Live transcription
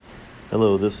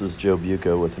Hello, this is Joe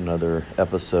Bucco with another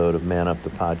episode of Man Up, the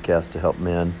podcast to help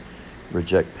men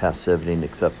reject passivity and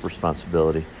accept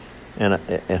responsibility. And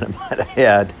I might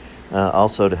add,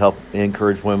 also to help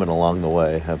encourage women along the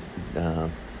way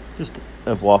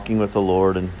of walking with the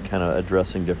Lord and kind of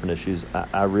addressing different issues.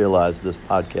 I realize this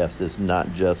podcast is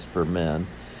not just for men.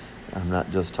 I'm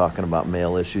not just talking about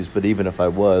male issues, but even if I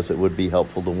was, it would be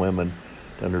helpful to women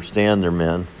to understand their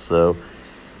men. So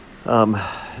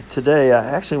today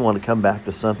I actually want to come back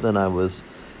to something I was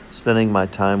spending my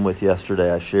time with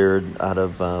yesterday. I shared out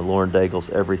of Lauren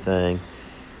Daigle's Everything.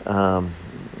 Today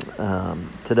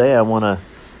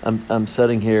I'm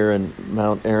sitting here in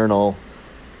Mt Arenal,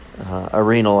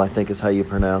 Arenal, I think is how you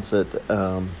pronounce it,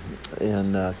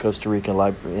 in Costa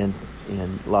Rica, in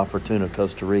La Fortuna,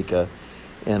 Costa Rica.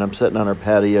 And I'm sitting on our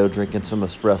patio drinking some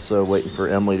espresso, waiting for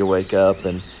Emily to wake up,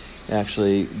 and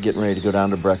actually getting ready to go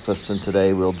down to breakfast. And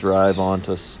today we'll drive on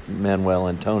to Manuel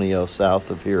Antonio, south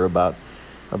of here, about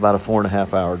a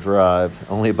 4.5 hour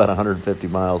drive, only about 150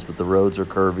 miles, but the roads are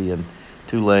curvy and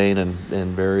 2-lane and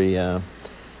very, you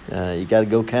got to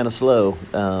go kind of slow.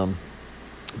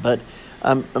 But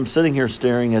I'm sitting here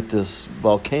staring at this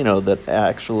volcano that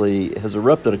actually has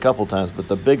erupted a couple times, but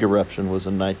the big eruption was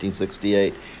in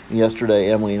 1968. And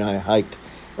yesterday, Emily and I hiked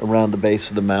around the base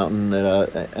of the mountain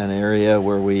at an area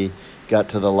where we got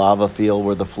to the lava field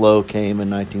where the flow came in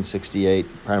 1968,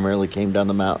 primarily came down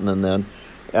the mountain and then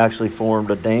actually formed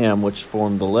a dam which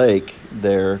formed the lake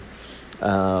there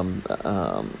on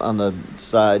the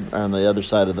other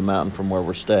side of the mountain from where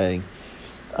we're staying.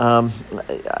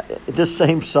 This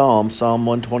same psalm, Psalm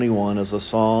 121, is a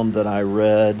psalm that I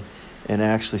read and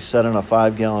actually set in a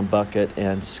 5-gallon bucket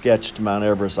and sketched Mount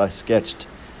Everest. I sketched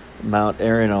Mt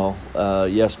Arenal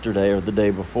yesterday or the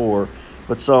day before.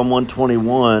 But Psalm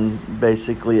 121,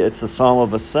 basically, it's a psalm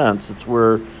of ascents. It's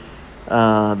where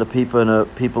the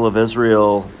people of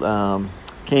Israel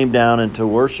came down into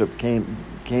worship,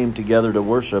 came together to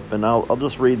worship. And I'll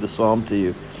just read the psalm to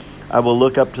you. I will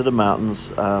look up to the mountains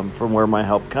from where my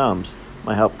help comes.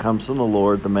 My help comes from the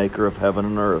Lord, the maker of heaven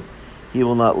and earth. He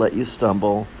will not let you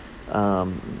stumble.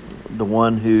 The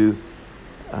one who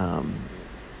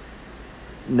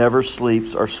never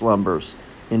sleeps or slumbers.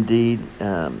 Indeed,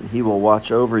 he will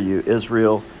watch over you.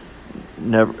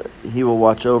 He will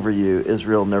watch over you.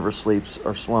 Israel never sleeps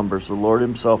or slumbers. The Lord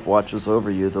himself watches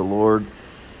over you. The Lord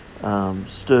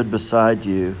stood beside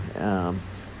you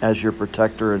as your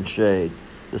protector and shade.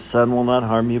 The sun will not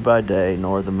harm you by day,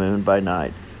 nor the moon by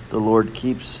night. The Lord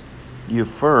keeps you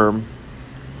firm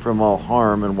from all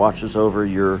harm and watches over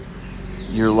your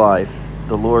life.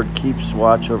 The Lord keeps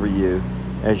watch over you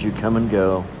as you come and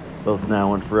go, both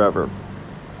now and forever.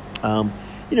 And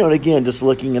again, just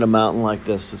looking at a mountain like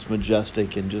this, it's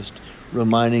majestic and just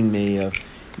reminding me of,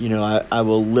 I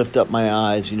will lift up my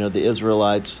eyes. The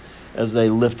Israelites, as they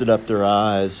lifted up their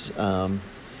eyes,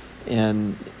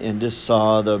 and just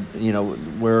saw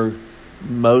where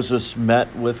Moses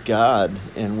met with God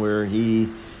and where he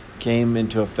came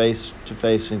into a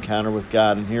face-to-face encounter with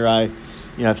God. And here I've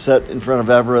sat in front of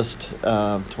Everest,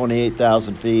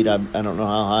 28,000 feet. I don't know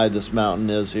how high this mountain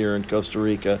is here in Costa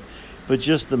Rica, but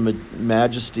just the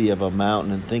majesty of a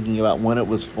mountain and thinking about when it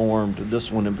was formed,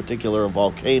 this one in particular, a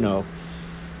volcano,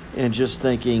 and just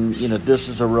thinking, this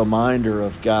is a reminder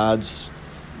of God's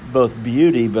both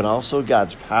beauty, but also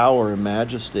God's power and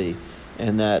majesty.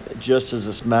 And that just as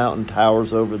this mountain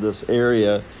towers over this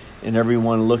area and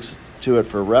everyone looks to it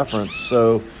for reference,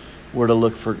 so we're to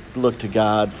look to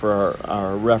God for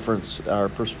our reference, our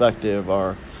perspective,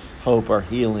 our hope, our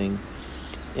healing.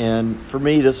 And for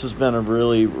me, this has been a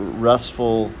really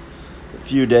restful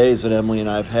few days that Emily and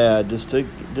I have had, just to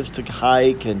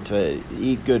hike and to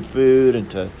eat good food and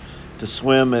to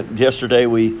swim. Yesterday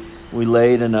we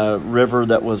laid in a river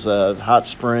that was hot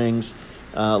springs,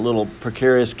 a little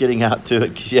precarious getting out to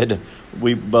it because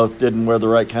we both didn't wear the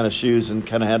right kind of shoes and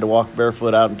kind of had to walk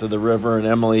barefoot out into the river. And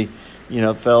Emily,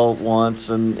 fell once,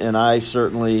 and I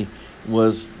certainly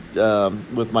was,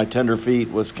 with my tender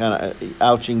feet, was kind of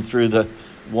ouching through the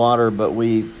water, but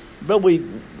we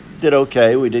did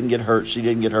okay. We didn't get hurt. She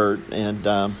didn't get hurt,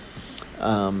 and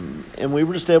we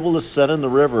were just able to sit in the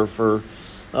river for,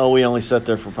 we only sat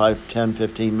there for probably 10,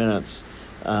 15 minutes,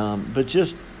 but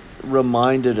just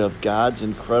reminded of God's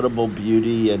incredible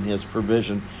beauty and his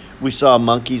provision. We saw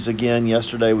monkeys again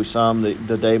yesterday. We saw them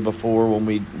the day before when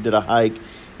we did a hike.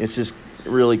 It's just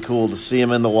really cool to see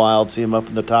them in the wild, see them up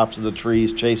in the tops of the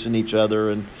trees chasing each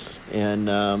other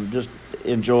and just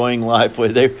enjoying life.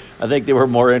 I think they were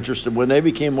more interested. When they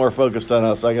became more focused on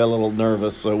us, I got a little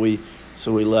nervous, so we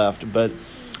left. But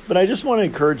I just want to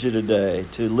encourage you today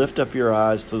to lift up your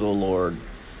eyes to the Lord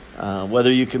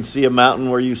Whether you can see a mountain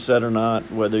where you sit or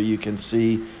not, whether you can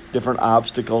see different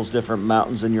obstacles, different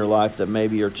mountains in your life that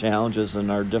maybe are challenges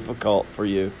and are difficult for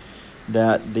you,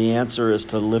 that the answer is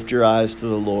to lift your eyes to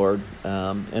the Lord,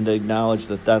 and to acknowledge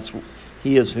that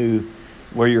He is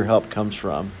where your help comes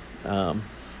from.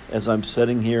 As I'm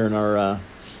sitting here in our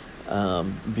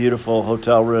beautiful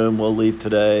hotel room, we'll leave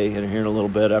today and here in a little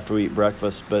bit after we eat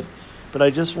breakfast, but I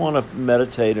just want to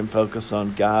meditate and focus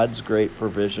on God's great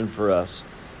provision for us,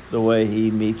 the way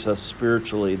He meets us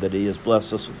spiritually, that He has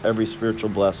blessed us with every spiritual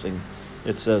blessing,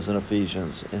 it says in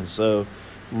Ephesians. And so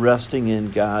resting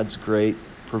in God's great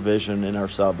provision in our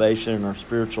salvation and our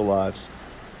spiritual lives.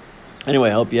 Anyway,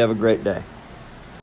 I hope you have a great day.